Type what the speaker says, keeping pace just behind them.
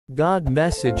God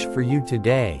message for you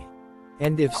today.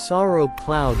 And if sorrow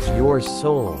clouds your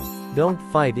soul, don't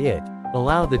fight it,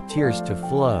 allow the tears to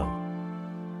flow.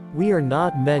 We are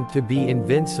not meant to be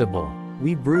invincible,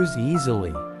 we bruise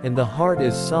easily, and the heart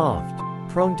is soft,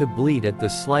 prone to bleed at the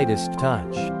slightest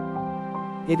touch.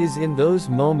 It is in those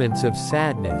moments of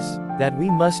sadness that we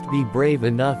must be brave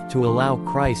enough to allow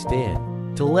Christ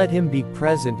in, to let Him be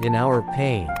present in our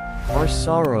pain. Our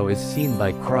sorrow is seen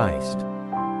by Christ.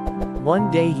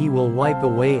 One day He will wipe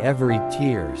away every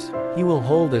tears, He will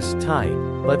hold us tight,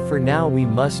 but for now we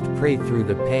must pray through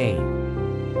the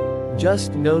pain.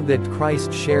 Just know that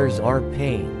Christ shares our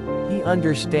pain. He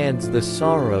understands the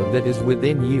sorrow that is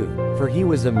within you, for He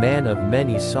was a man of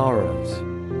many sorrows.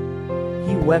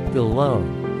 He wept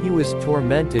alone, He was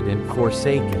tormented and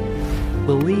forsaken.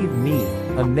 Believe me,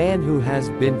 a man who has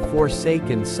been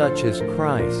forsaken such as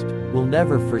Christ, will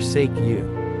never forsake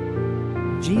you.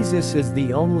 Jesus is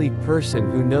the only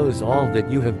person who knows all that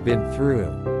you have been through.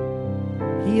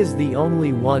 He is the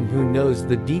only one who knows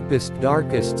the deepest,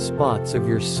 darkest spots of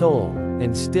your soul,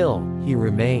 and still, He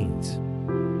remains.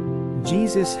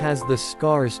 Jesus has the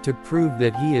scars to prove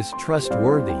that He is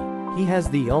trustworthy. He has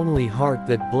the only heart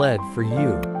that bled for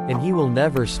you, and He will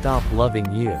never stop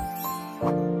loving you.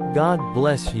 God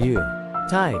bless you.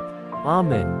 Type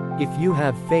Amen if you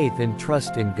have faith and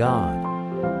trust in God.